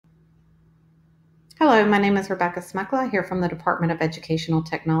Hello, my name is Rebecca Smekla here from the Department of Educational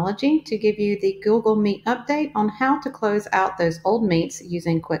Technology to give you the Google Meet update on how to close out those old meets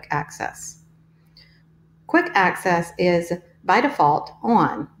using Quick Access. Quick Access is by default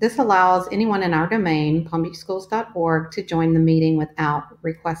on. This allows anyone in our domain, palmbeachschools.org, to join the meeting without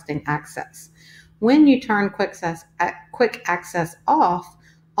requesting access. When you turn Quick Access off,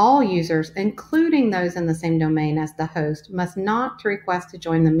 all users, including those in the same domain as the host, must not request to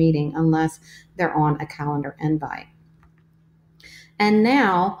join the meeting unless they're on a calendar invite. And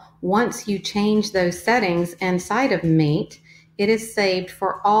now, once you change those settings inside of Meet, it is saved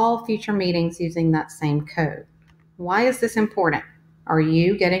for all future meetings using that same code. Why is this important? Are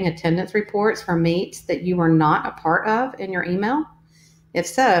you getting attendance reports for meets that you were not a part of in your email? If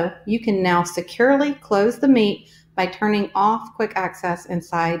so, you can now securely close the meet by turning off Quick Access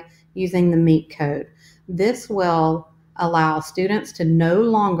inside using the Meet code. This will allow students to no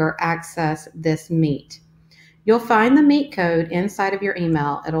longer access this meet. You'll find the Meet code inside of your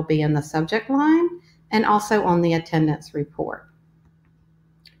email. It'll be in the subject line and also on the attendance report.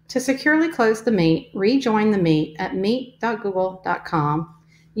 To securely close the meet, rejoin the meet at meet.google.com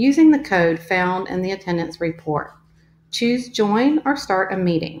using the code found in the attendance report. Choose Join or Start a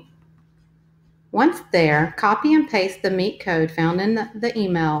Meeting. Once there, copy and paste the Meet code found in the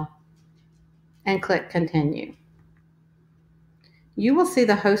email and click Continue. You will see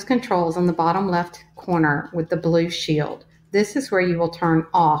the host controls on the bottom left corner with the blue shield. This is where you will turn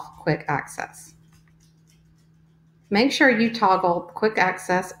off Quick Access. Make sure you toggle Quick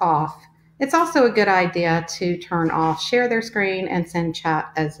Access off. It's also a good idea to turn off Share Their Screen and Send Chat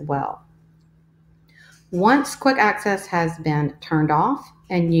as well. Once Quick Access has been turned off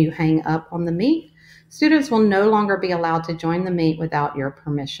and you hang up on the Meet, students will no longer be allowed to join the Meet without your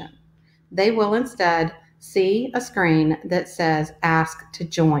permission. They will instead see a screen that says Ask to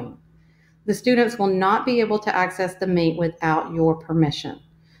Join. The students will not be able to access the Meet without your permission.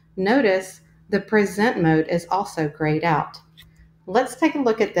 Notice the present mode is also grayed out. Let's take a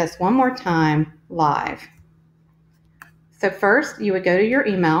look at this one more time live. So first, you would go to your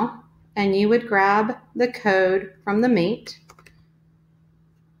email and you would grab the code from the Meet.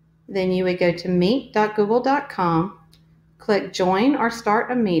 Then you would go to meet.google.com, click Join or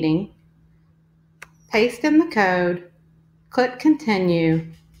Start a Meeting, paste in the code, click Continue,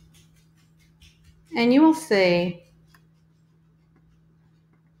 and you will see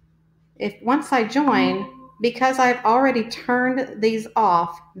if once I join, because I've already turned these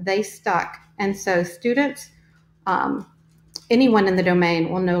off, they stuck. And so students, anyone in the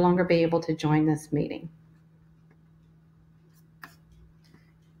domain will no longer be able to join this meeting.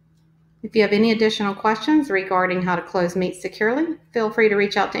 If you have any additional questions regarding how to close Meet securely, feel free to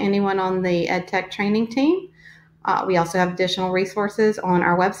reach out to anyone on the EdTech training team. We also have additional resources on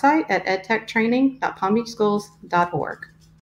our website at edtechtraining.palmbeachschools.org.